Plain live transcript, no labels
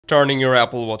turning your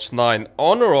Apple Watch 9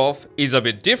 on or off is a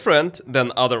bit different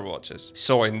than other watches.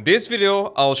 So in this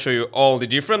video, I'll show you all the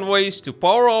different ways to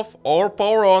power off or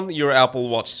power on your Apple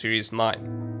Watch Series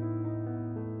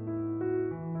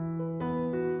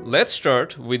 9. Let's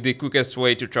start with the quickest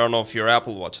way to turn off your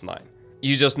Apple Watch 9.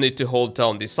 You just need to hold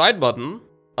down the side button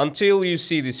until you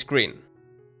see the screen.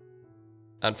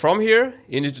 And from here,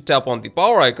 you need to tap on the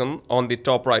power icon on the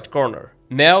top right corner.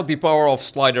 Now the power off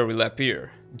slider will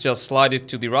appear. Just slide it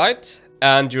to the right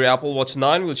and your Apple Watch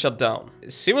 9 will shut down.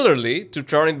 Similarly, to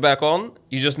turn it back on,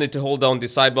 you just need to hold down the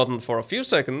side button for a few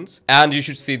seconds and you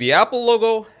should see the Apple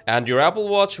logo and your Apple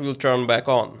Watch will turn back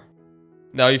on.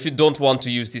 Now if you don't want to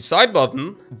use the side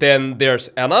button, then there's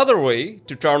another way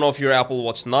to turn off your Apple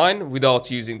Watch 9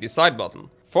 without using the side button.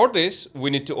 For this, we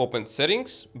need to open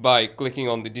Settings by clicking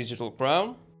on the digital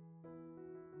crown.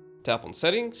 Tap on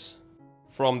Settings.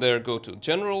 From there, go to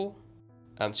General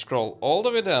and scroll all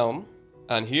the way down.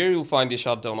 And here you'll find the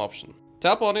shutdown option.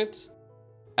 Tap on it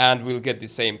and we'll get the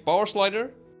same power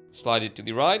slider. Slide it to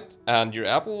the right and your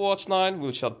Apple Watch 9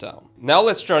 will shut down. Now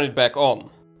let's turn it back on.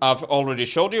 I've already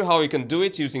showed you how you can do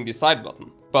it using the side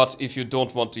button. But if you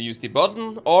don't want to use the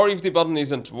button, or if the button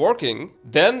isn't working,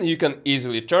 then you can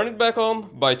easily turn it back on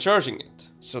by charging it.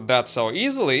 So that's how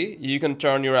easily you can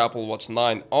turn your Apple Watch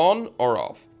 9 on or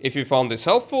off. If you found this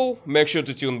helpful, make sure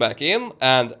to tune back in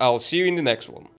and I'll see you in the next one.